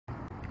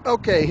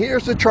Okay,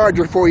 here's the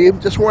charger for you.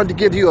 Just wanted to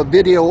give you a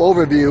video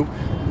overview.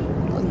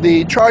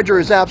 The charger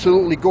is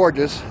absolutely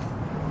gorgeous.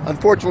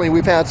 Unfortunately,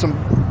 we've had some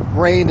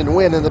rain and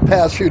wind in the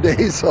past few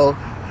days,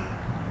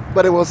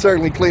 but it will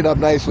certainly clean up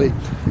nicely.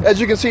 As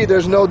you can see,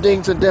 there's no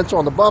dings and dents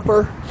on the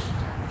bumper,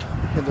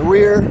 in the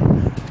rear.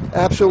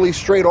 Absolutely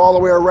straight all the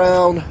way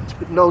around.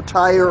 No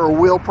tire or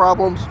wheel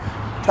problems.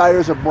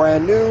 Tires are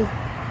brand new.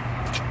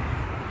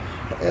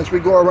 As we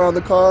go around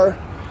the car,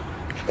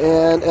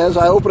 and as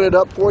I open it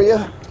up for you,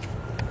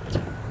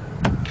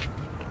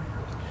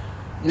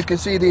 you can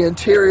see the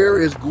interior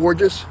is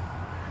gorgeous.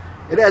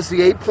 It has the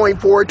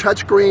 8.4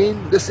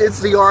 touchscreen. This is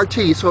the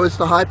RT, so it's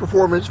the high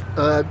performance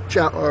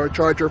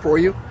charger for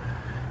you.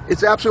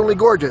 It's absolutely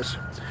gorgeous.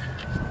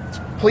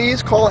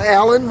 Please call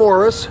Alan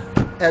Morris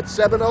at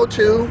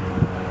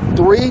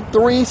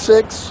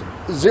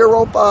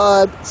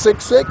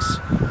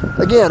 702-336-0566.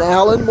 Again,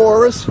 Alan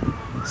Morris,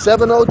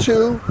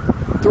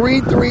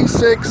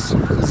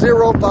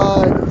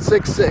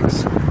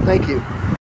 702-336-0566. Thank you.